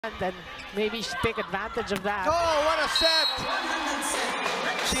And then maybe take advantage of that. Oh, what a set!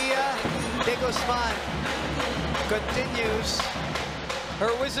 Jia De Guzman continues her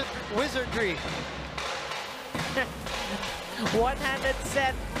wizardry. One-handed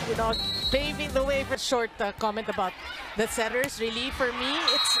set, you know, paving the way for short comment about the setters. Really, for me,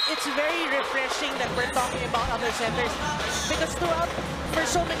 it's very refreshing that we're talking about other setters because throughout, for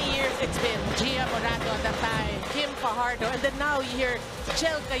so many years, it's been Gia Morado at that time, Kim Fajardo, and then now you hear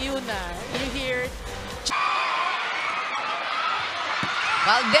Chel Cayuna, you hear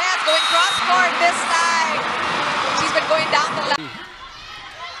Valdez going cross-court this time. She's been going down the line.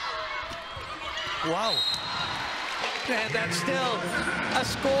 Wow. And that's still a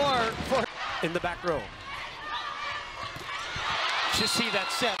score for in the back row. You see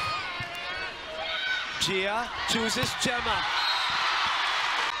that set. Jia chooses Gemma.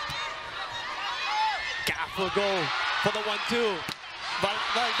 Careful goal for the 1-2.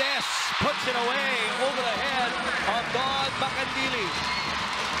 Valdez puts it away over the head of Don Macandili.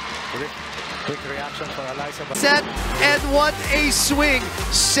 Quick reaction for Eliza. Set and what a swing.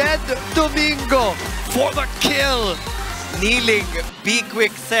 Said Domingo for the kill. Kneeling, be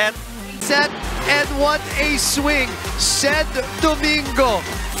quick set. Set and what a swing. Said Domingo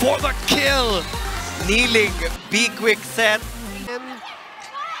for the kill. Kneeling, be quick set.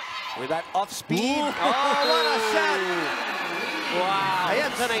 With that off speed. Oh, what a set. Wow.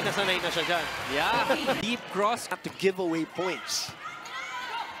 Ayan, sanay na siya dyan. Yeah. Deep cross have to give away points.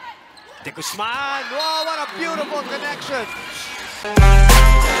 De Guzman. Wow, what a beautiful connection.